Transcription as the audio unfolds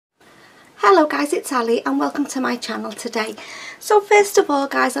Hello guys, it's Ali and welcome to my channel today. So first of all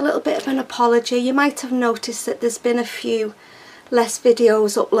guys, a little bit of an apology. You might have noticed that there's been a few less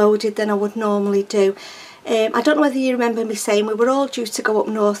videos uploaded than I would normally do. I don't know whether you remember me saying we were all due to go up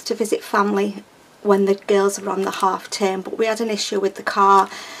north to visit family when the girls were on the half term, but we had an issue with the car.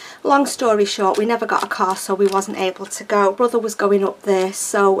 Long story short, we never got a car, so we wasn't able to go. Brother was going up there,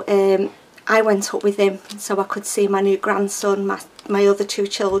 so I went up with him so I could see my new grandson, my other two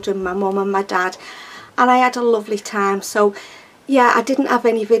children, my mum and my dad, and I had a lovely time. So yeah, I didn't have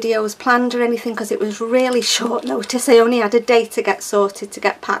any videos planned or anything because it was really short notice. I only had a day to get sorted, to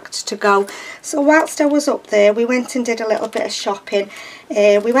get packed to go. So whilst I was up there, we went and did a little bit of shopping.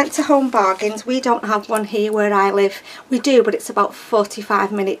 We went to Home Bargains. We don't have one here where I live. We do, but it's about a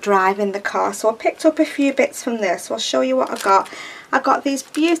 45-minute drive in the car. So I picked up a few bits from there, so I'll show you what I got. I got these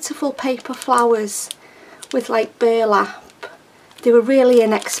beautiful paper flowers with like burlap. They were really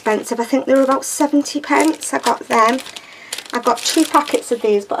inexpensive. I think they were about 70p. I got them. I got 2 packets of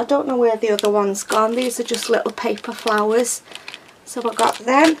these, but I don't know where the other one's gone. These are just little paper flowers. So I got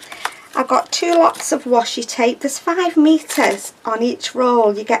them. I got 2 lots of washi tape. There's 5 meters on each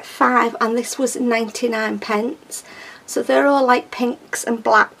roll. You get 5, and this was 99p. So they're all like pinks and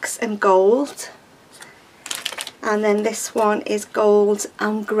blacks and gold. And then this one is gold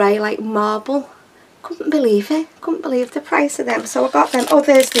and grey, like marble. Couldn't believe it. Couldn't believe the price of them. So I got them. Oh,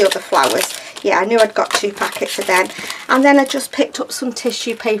 there's the other flowers. Yeah, I knew I'd got 2 packets of them. And then I just picked up some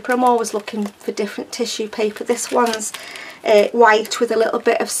tissue paper. I'm always looking for different tissue paper. This one's white with a little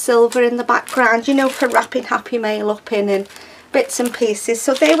bit of silver in the background, you know, for wrapping Happy Mail up in and bits and pieces.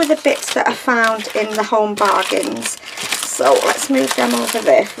 So they were the bits that I found in the Home Bargains. So let's move them over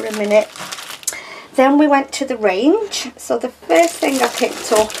there for a minute. Then we went to the range. So the first thing I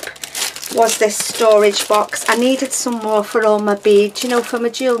picked up was this storage box. I needed some more for all my beads, you know, for my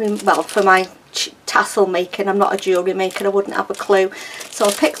jewellery, well, for my tassel making. I'm not a jewellery maker, I wouldn't have a clue. So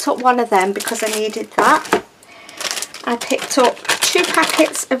I picked up one of them because I needed that. I picked up 2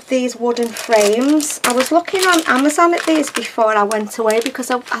 packets of these wooden frames. I was looking on Amazon at these before I went away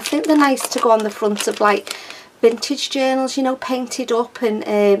because I think they're nice to go on the front of like vintage journals, you know, painted up and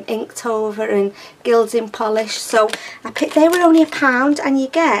inked over and gilding polish. So I picked, they were only £1 and you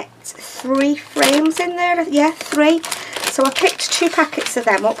get 3 frames in there. Yeah, 3. So I picked 2 packets of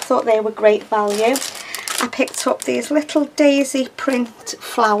them up, thought they were great value. I picked up these little daisy print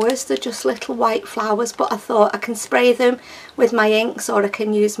flowers. They're just little white flowers, but I thought I can spray them with my inks or I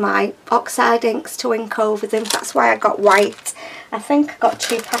can use my oxide inks to ink over them. That's why I got white. I think I got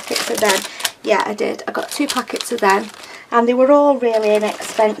 2 packets of them. Yeah, I did. I got 2 packets of them and they were all really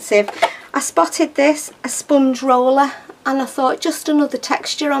inexpensive. I spotted this, a sponge roller, and I thought just another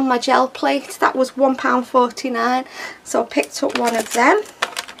texture on my gel plate. That was £1.49, so I picked up one of them.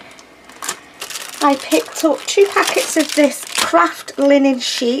 I picked up 2 packets of this craft linen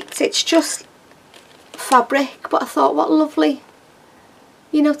sheet. It's just fabric, but I thought what lovely,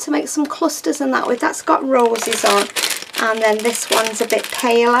 you know, to make some clusters and that with. That's got roses on, and then this one's a bit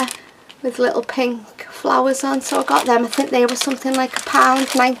paler with little pink flowers on, so I got them. I think they were something like £1,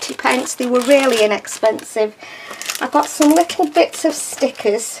 90p. They were really inexpensive. I got some little bits of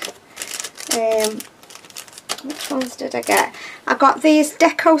stickers. Which ones did I get? I got these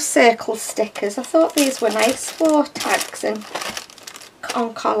Deco Circle stickers. I thought these were nice for tags and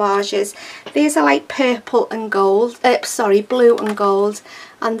on collages. These are like purple and gold, sorry, blue and gold,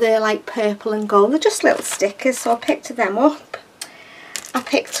 and they're like purple and gold. They're just little stickers, so I picked them up. I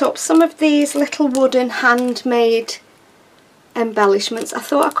picked up some of these little wooden handmade embellishments. I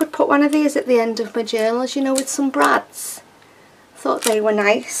thought I could put one of these at the end of my journals, you know, with some brads. Thought they were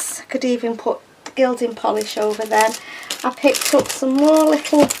nice. I could even put gilding polish over them. I picked up some more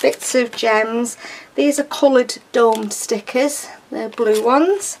little bits of gems. These are coloured domed stickers. They're blue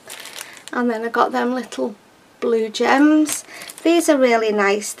ones. And then I got them little blue gems. These are really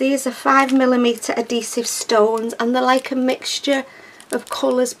nice. These are 5mm adhesive stones and they're like a mixture of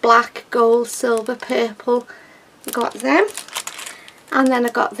colours, black, gold, silver, purple. I got them. And then I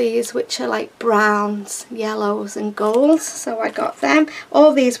got these which are like browns, yellows and golds, so I got them.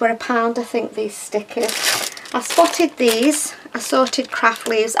 All these were £1, I think, these stickers. I spotted these assorted craft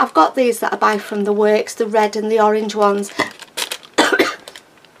leaves. I've got these that I buy from the works, the red and the orange ones.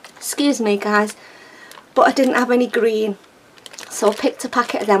 Excuse me guys, but I didn't have any green, so I picked a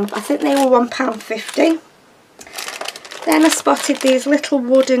packet of them. I think they were £1.50. Then I spotted these little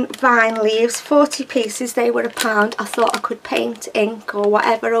wooden vine leaves, 40 pieces, they were £1. I thought I could paint, ink or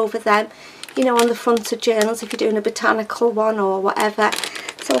whatever over them, you know, on the front of journals if you're doing a botanical one or whatever.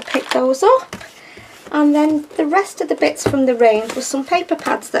 So I picked those up. And then the rest of the bits from the range were some paper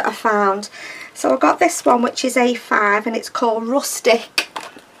pads that I found. So I got this one, which is A5, and it's called Rustic.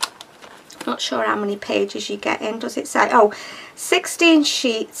 Not sure how many pages you get in. Does it say? Oh, 16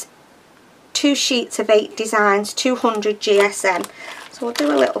 sheets, 2 sheets of 8 designs, 200 GSM. So we'll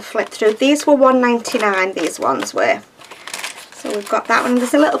do a little flip through. These were £1.99, these ones were. So we've got that one.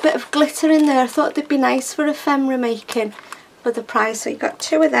 There's a little bit of glitter in there. I thought they'd be nice for ephemera making for the price. So you've got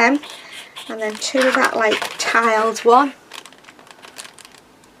 2 of them, and then 2 of that like tiled one.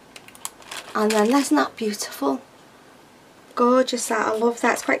 And then isn't that beautiful? Gorgeous that, I love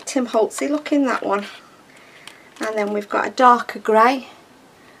that. It's quite Tim Holtzy looking, that one. And then we've got a darker grey.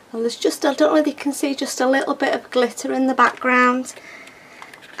 And there's just, I don't know whether you can see, just a little bit of glitter in the background.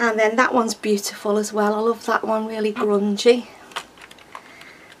 And then that one's beautiful as well. I love that one, really grungy.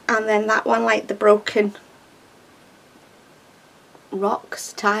 And then that one like the broken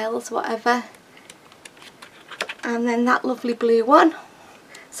rocks, tiles, whatever. And then that lovely blue one.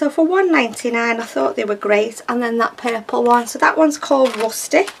 So for £1.99 I thought they were great. And then that purple one, so that one's called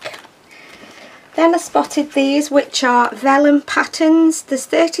Rustic. Then I spotted these, which are vellum patterns. There's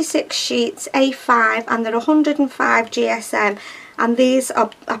 36 sheets, A5, and they're 105 GSM. And these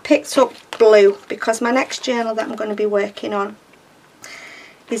are, I picked up blue because my next journal that I'm going to be working on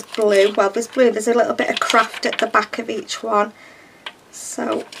is blue. Well, there's blue, there's a little bit of craft at the back of each one.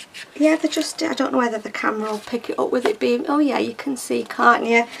 So yeah, they're just, I don't know whether the camera will pick it up with it being, oh yeah, you can see, can't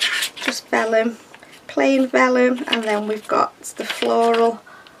you? Just vellum, plain vellum, and then we've got the floral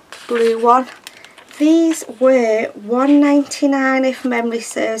blue one. These were £1.99 if memory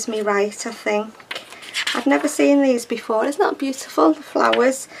serves me right, I think. I've never seen these before. Isn't that beautiful, the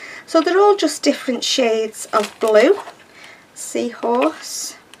flowers? So they're all just different shades of blue.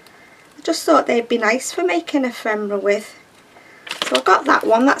 Seahorse. I just thought they'd be nice for making ephemera with. So I got that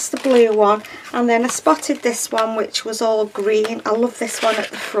one, that's the blue one, and then I spotted this one which was all green. I love this one at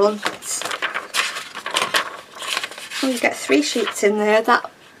the front. Oh, you get 3 sheets in there, that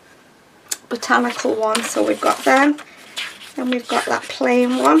botanical one, so we've got them. Then we've got that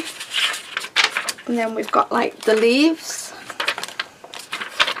plain one, and then we've got like the leaves.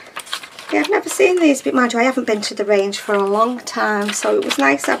 Yeah, I've never seen these, but mind you, I haven't been to the range for a long time, so it was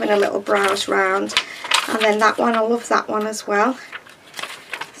nice having a little browse round. And then that one, I love that one as well.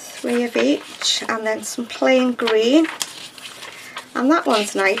 3 of each, and then some plain green. And that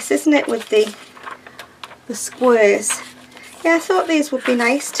one's nice, isn't it, with the squares. Yeah, I thought these would be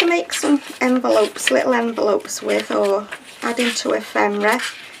nice to make some envelopes, little envelopes with, or add into ephemera.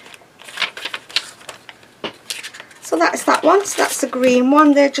 So that's that one, so that's the green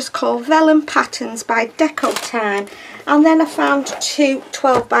one. They're just called Vellum Patterns by Deco Time. And then I found 2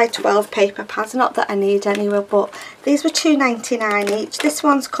 12 by 12 paper pads, not that I need anyway, but these were £2.99 each. This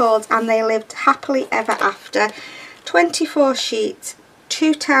one's called And They Lived Happily Ever After. 24 sheets,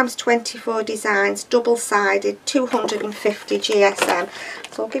 2 times 24 designs, double-sided, 250 GSM.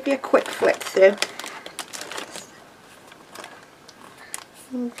 So I'll give you a quick flip through.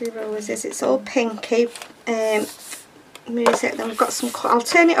 Lovely roses, it's all pinky. Music, then we've got some, I'll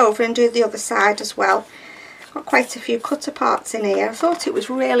turn it over and do the other side as well. Got quite a few cut aparts in here. I thought it was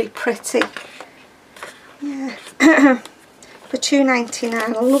really pretty. Yeah. For £2.99.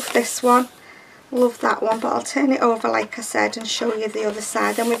 I love this one. Love that one, but I'll turn it over like I said and show you the other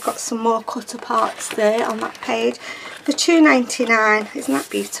side. Then we've got some more cut aparts there on that page. For £2.99. Isn't that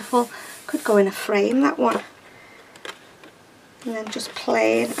beautiful? Could go in a frame, that one. And then just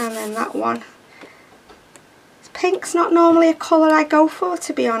plain, and then that one. Pink's not normally a colour I go for,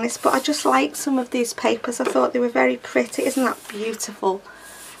 to be honest, but I just like some of these papers. I thought they were very pretty. Isn't that beautiful?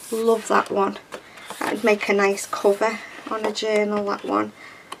 Love that one. That would make a nice cover on a journal, that one.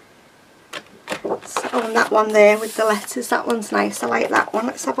 So, and that one there with the letters, that one's nice. I like that one.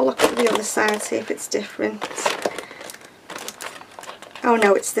 Let's have a look at the other side, see if it's different. Oh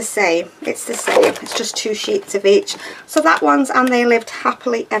no, it's the same. It's the same. It's just 2 sheets of each. So that one's And They Lived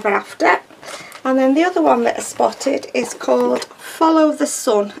Happily Ever After. And then the other one that I spotted is called Follow the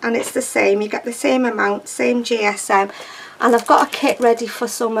Sun, and it's the same. You get the same amount, same GSM. And I've got a kit ready for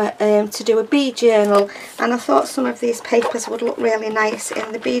summer to do a bee journal, and I thought some of these papers would look really nice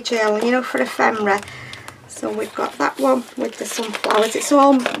in the bee journal, you know, for ephemera. So we've got that one with the sunflowers. It's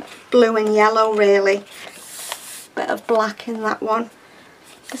all blue and yellow really. Bit of black in that one.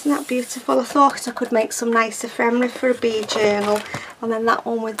 Isn't that beautiful? I thought I could make some nice ephemera for a bee journal. And then that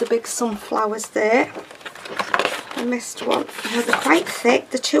one with the big sunflowers there. I missed one. Oh, they're quite thick.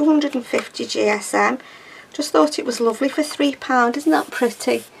 They're 250 GSM. Just thought it was lovely for £3. Isn't that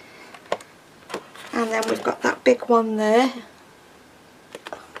pretty? And then we've got that big one there.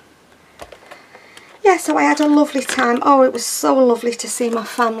 yeah, so I had a lovely time. Oh, it was so lovely to see my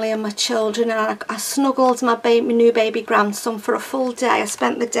family and my children, and I snuggled my new baby grandson for a full day. I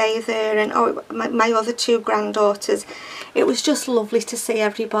spent the day there, and my other two granddaughters. It was just lovely to see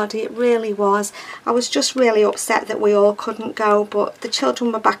everybody, it really was. I was just really upset that we all couldn't go, but the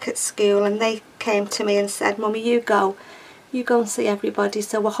children were back at school and they came to me and said, "Mummy, you go and see everybody."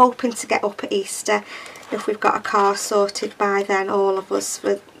 So we're hoping to get up at Easter, if we've got a car sorted by then, all of us,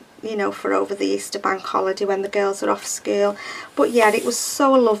 for, you know, for over the Easter bank holiday when the girls are off school. But yeah, it was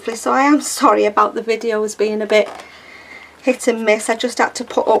so lovely. So I am sorry about the videos being a bit hit and miss. I just had to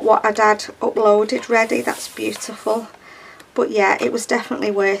put up what I'd had uploaded ready. That's beautiful. But yeah, it was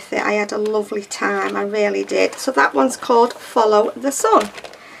definitely worth it. I had a lovely time, I really did. So that one's called Follow the Sun.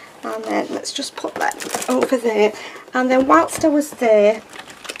 And then let's just put that over there. And then whilst I was there,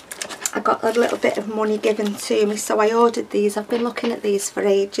 I got a little bit of money given to me, so I ordered these. I've been looking at these for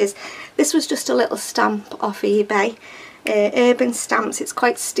ages. This was just a little stamp off eBay, Urban Stamps. It's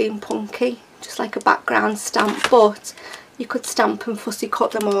quite steampunky, just like a background stamp, but you could stamp and fussy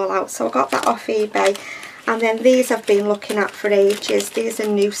cut them all out. So I got that off eBay. And then these I've been looking at for ages. These are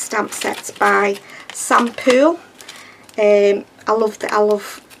new stamp sets by Sam Poole. I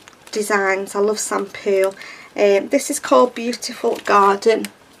love designs. I love Sam Poole. This is called Beautiful Garden,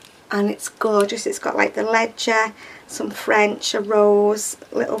 and it's gorgeous. It's got like the ledger, some French, a rose,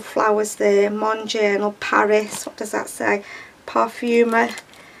 little flowers there, Mon Journal, Paris, what does that say, Parfumer,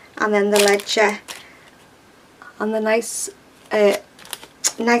 and then the ledger, and the nice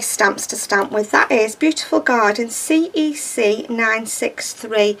stamps to stamp with. That is Beautiful Garden CEC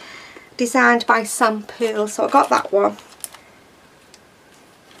 963, designed by Sam Poole. So I got that one.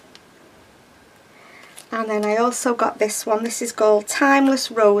 And then I also got this one. This is called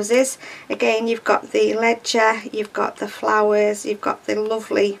Timeless Roses. Again, you've got the ledger, you've got the flowers, you've got the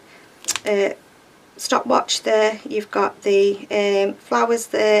lovely stopwatch there, you've got the flowers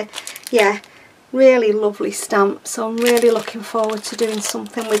there. Yeah, really lovely stamp. So I'm really looking forward to doing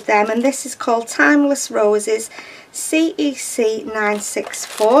something with them. And this is called Timeless Roses CEC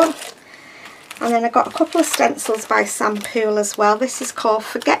 964. And then I got a couple of stencils by Sam Poole as well. This is called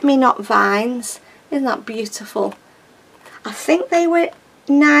Forget Me Not Vines. Isn't that beautiful? I think they were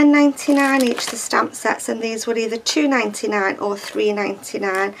 £9.99 each, the stamp sets, and these were either £2.99 or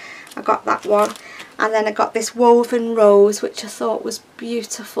 £3.99. I got that one. And then I got this woven rose, which I thought was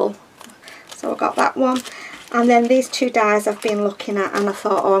beautiful. So I got that one. And then these two dies I've been looking at, and I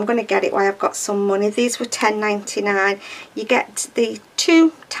thought, oh, I'm going to get it while I've got some money. These were £10.99. You get the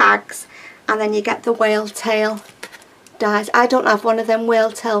 2 tags, and then you get the whale tail dies. I don't have one of them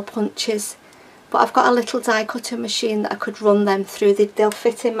whale tail punches, but I've got a little die cutting machine that I could run them through. They'll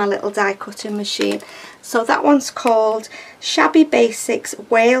fit in my little die cutting machine. So that one's called Shabby Basics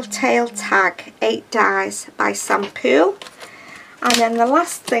Whale Tail Tag 8 dies by Sam Poole. And then the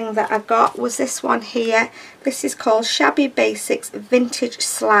last thing that I got was this one here. This is called Shabby Basics Vintage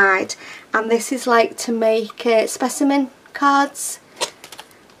Slide, and this is like to make specimen cards.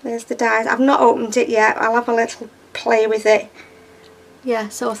 There's the dies. I've not opened it yet. I'll have a little play with it. Yeah,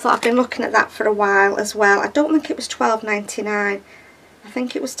 so I thought, I've been looking at that for a while as well. I don't think it was £12.99. I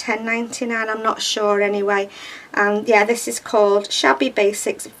think it was £10.99. I'm not sure anyway. And yeah, this is called Shabby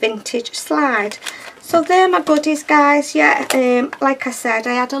Basics Vintage Slide. So they're my goodies, guys. Yeah, like I said,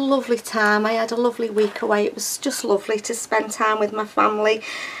 I had a lovely time. I had a lovely week away. It was just lovely to spend time with my family.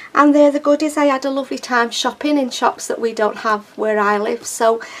 And they're the goodies. I had a lovely time shopping in shops that we don't have where I live.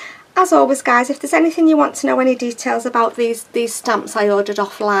 So as always, guys, if there's anything you want to know, any details about these stamps I ordered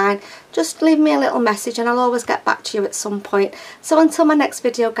offline, just leave me a little message and I'll always get back to you at some point. So until my next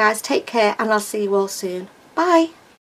video, guys, take care and I'll see you all soon. Bye.